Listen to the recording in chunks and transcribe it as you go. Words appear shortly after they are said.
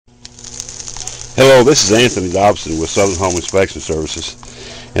Hello, this is Anthony Dobson with Southern Home Inspection Services,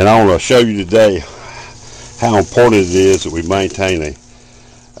 and I want to show you today how important it is that we maintain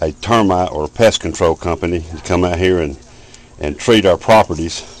a termite or a pest control company to come out here and treat our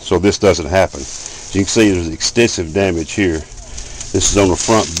properties so this doesn't happen. As you can see, there's extensive damage here. This is on the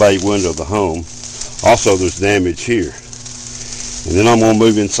front bay window of the home. Also, there's damage here. And then I'm going to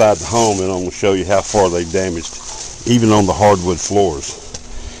move inside the home and I'm going to show you how far they've damaged, even on the hardwood floors.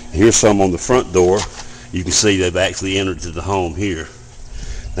 Here's some on the front door. You can see they've actually entered to the home here.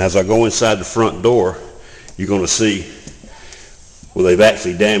 Now as I go inside the front door, you're going to see where they've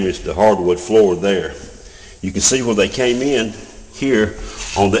actually damaged the hardwood floor there. You can see where they came in here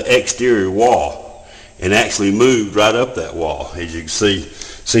on the exterior wall and actually moved right up that wall. As you can see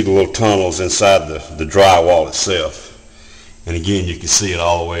the little tunnels inside the drywall itself. And again, you can see it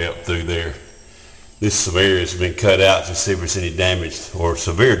all the way up through there. This some area has been cut out to see if there's any damage or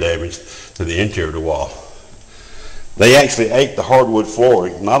severe damage to the interior of the wall. They actually ate the hardwood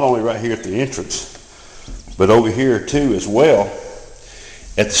flooring, not only right here at the entrance, but over here too as well,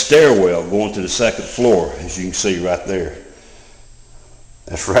 at the stairwell going to the second floor, as you can see right there.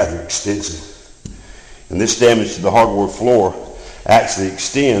 That's rather extensive. And this damage to the hardwood floor actually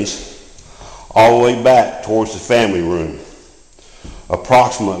extends all the way back towards the family room,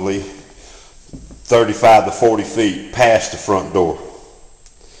 approximately 35 to 40 feet past the front door.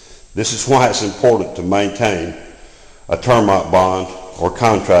 This is why it's important to maintain a termite bond or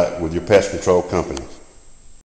contract with your pest control company.